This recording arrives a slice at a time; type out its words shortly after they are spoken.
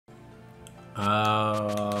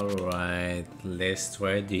Alright, let's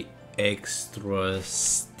try the extra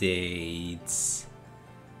states.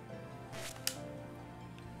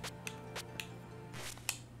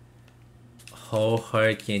 How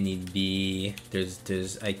hard can it be?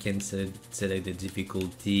 I can select the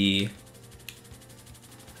difficulty.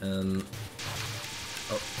 Oh.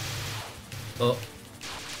 Oh.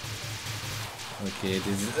 Okay,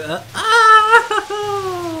 this is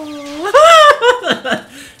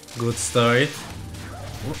good start.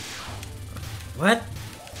 What?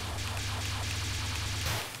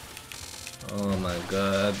 Oh my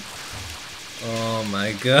god. Oh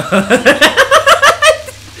my god.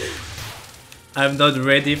 I'm not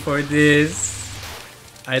ready for this.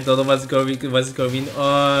 I don't know what's going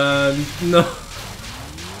on. No.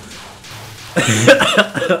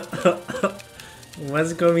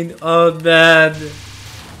 What's going on, man?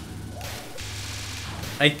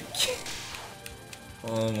 I can't.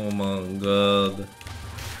 Oh my god.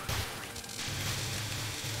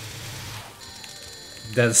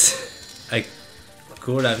 I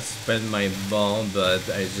could have spent my bomb, but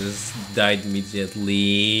I just died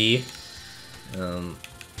immediately. Oh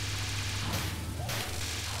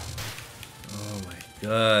my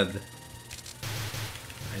god.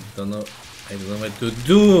 I don't know what to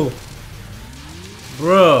do.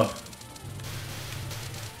 Bro.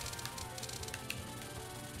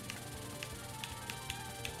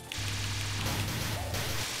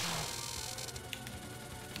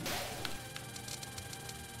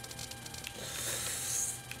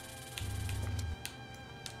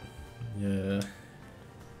 Yeah.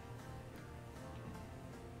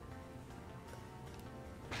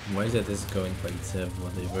 Why is that this going by itself?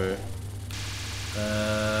 Whatever.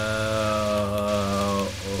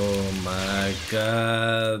 Oh my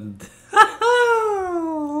god.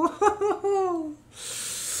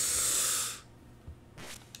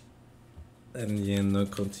 And yeah, no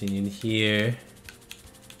continuing here.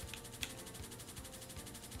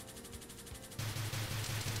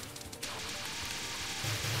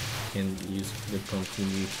 Can use the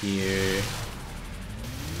continue here.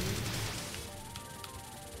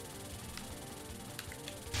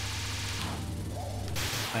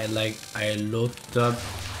 I looked up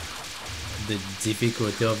the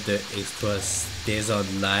difficulty of the extra stays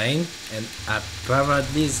online, and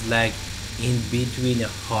apparently it's like in between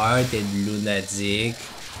hard and lunatic.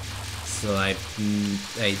 So I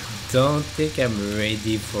don't think I'm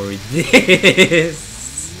ready for this.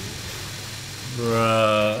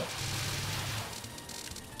 Bruh.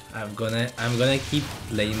 I'm gonna keep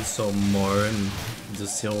playing some more to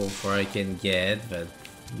see how far I can get, but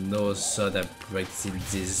no sort of practicing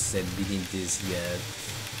this and beating this yet.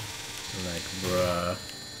 Like, bruh.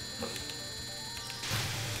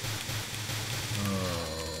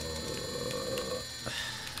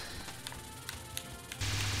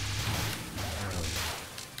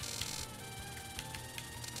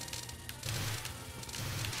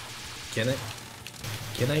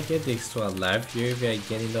 Can I get the extra life here if I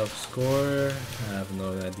get enough score? I have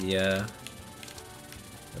no idea.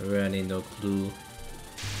 Really no clue.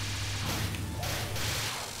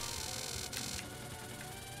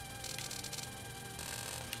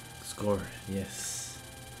 Score, yes.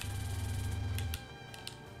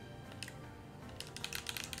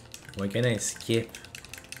 Why can I skip?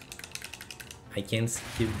 I can't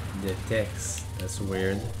skip the text. That's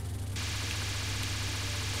weird.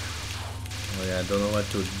 Oh yeah, I don't know what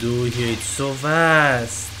to do here. It's so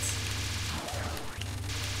fast.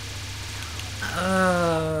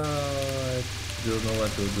 I don't know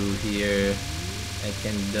what to do here. I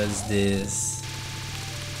can does this.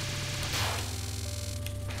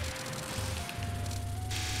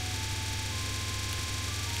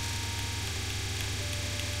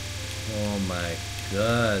 Oh my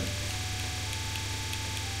god.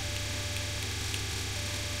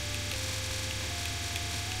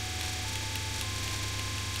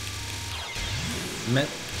 Man.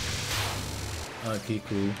 Okay,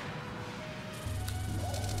 cool.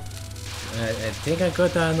 I think I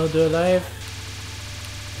got another life.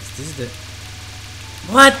 Is this the...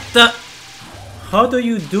 What the... How do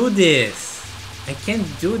you do this? I can't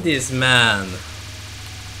do this, man.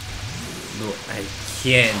 No, I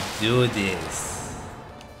can't do this.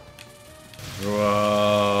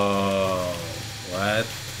 Bro. What?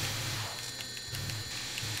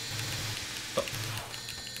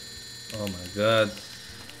 Oh my god.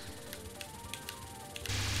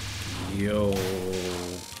 Yo.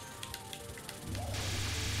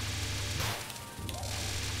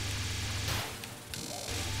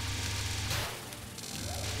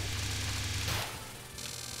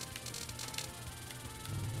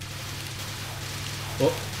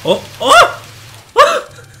 Oh, oh, oh!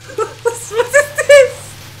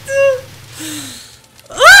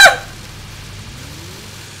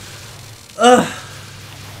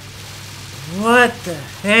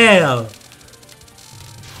 hell?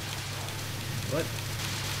 What?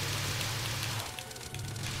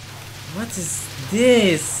 What is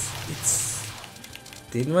this?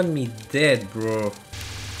 They want me dead, bro.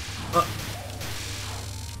 Oh.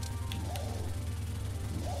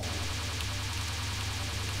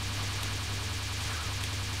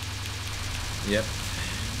 Yep.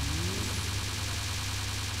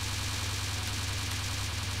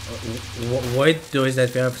 Why though is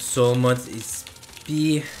that we have so much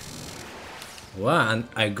XP? Wow, and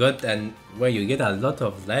I got you get a lot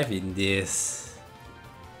of life in this.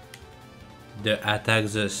 The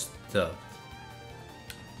attacks are stopped.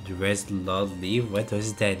 The rest Lord leave? What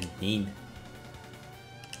does that mean?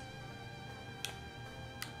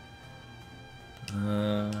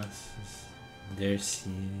 There's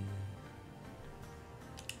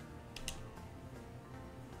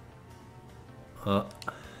oh.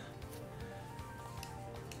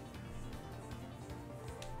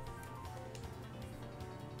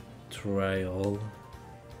 Trial.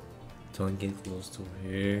 Don't get close to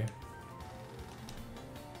her.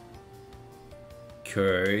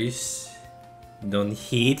 Curse. Don't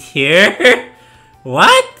hit here.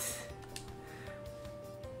 What?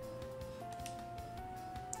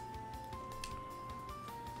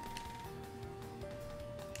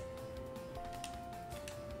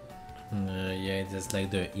 Yeah, just like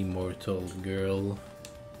the immortal girl.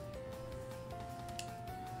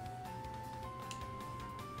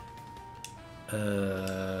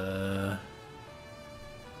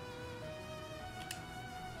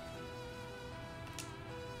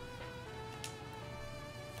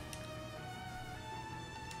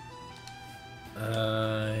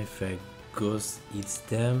 If a ghost eats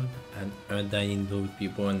them and undying those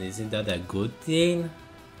people, and isn't that a good thing?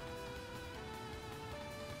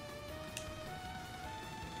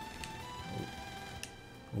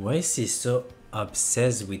 Why is he so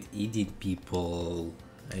obsessed with eating people?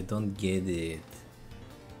 I don't get it.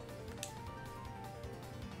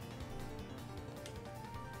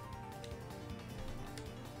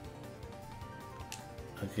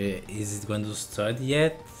 Okay, is it going to start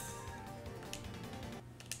yet?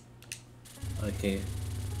 Okay.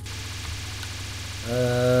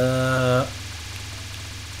 I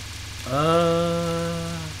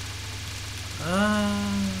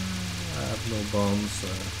have no bombs.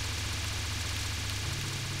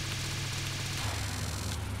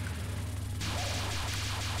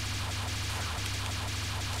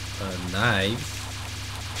 Knives.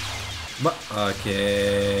 But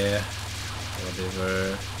okay,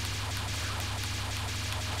 whatever.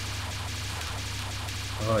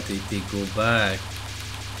 Oh, they go back.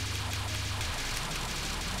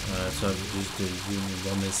 So I'm just using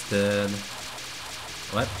bomb instead.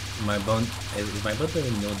 What? My bomb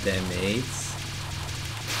doesn't no damage.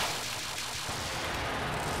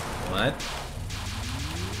 What?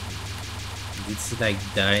 Did she like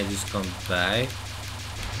die and just come back?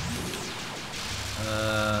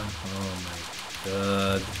 Oh my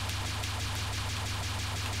god.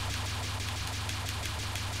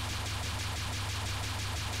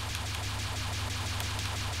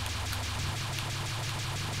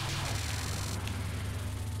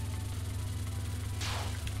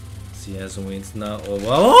 She has wings now. Oh,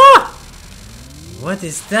 whoa! What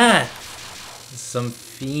is that? Some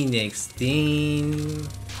phoenix thing.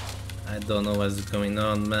 I don't know what's going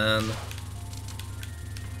on, man.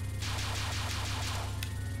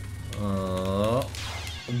 Oh,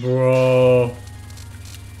 bro.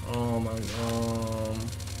 Oh my god.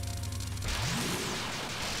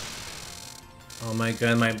 Oh my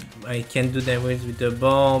god, I can't do damage with the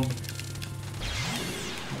bomb.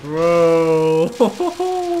 Bro.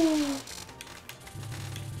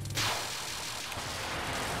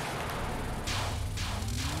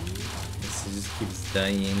 This just keeps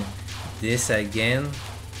dying. This again.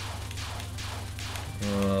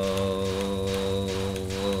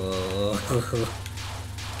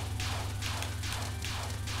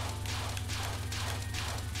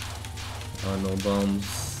 Oh, no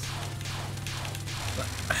bombs.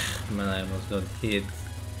 Man, I almost got hit.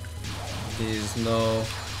 There's no...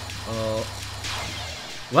 Oh...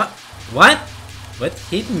 What? What? What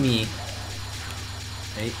hit me?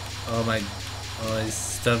 Hey, oh my... Oh, it's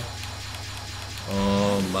stuck.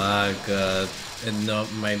 Oh my god. And no,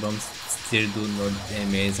 my bombs still do no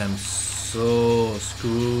damage. I'm so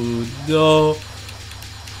screwed. No!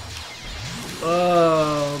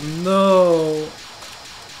 Oh no!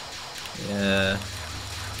 Yeah.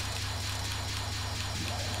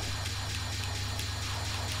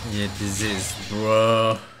 Yeah, this is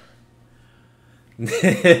bro.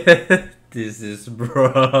 This is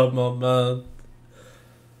bro moment.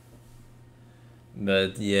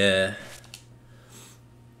 But yeah,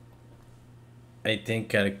 I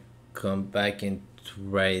think I'll come back and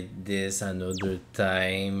try this another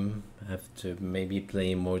time after maybe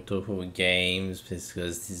playing more Toho games because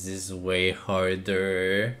this is way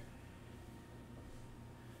harder.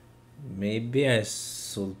 Maybe I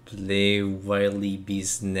should play Wily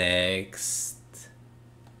Beast next.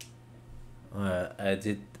 I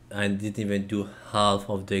didn't even do half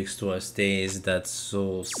of the extra stays. That's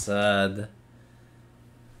so sad.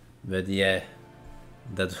 But yeah,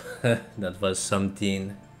 that that was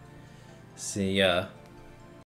something. So yeah.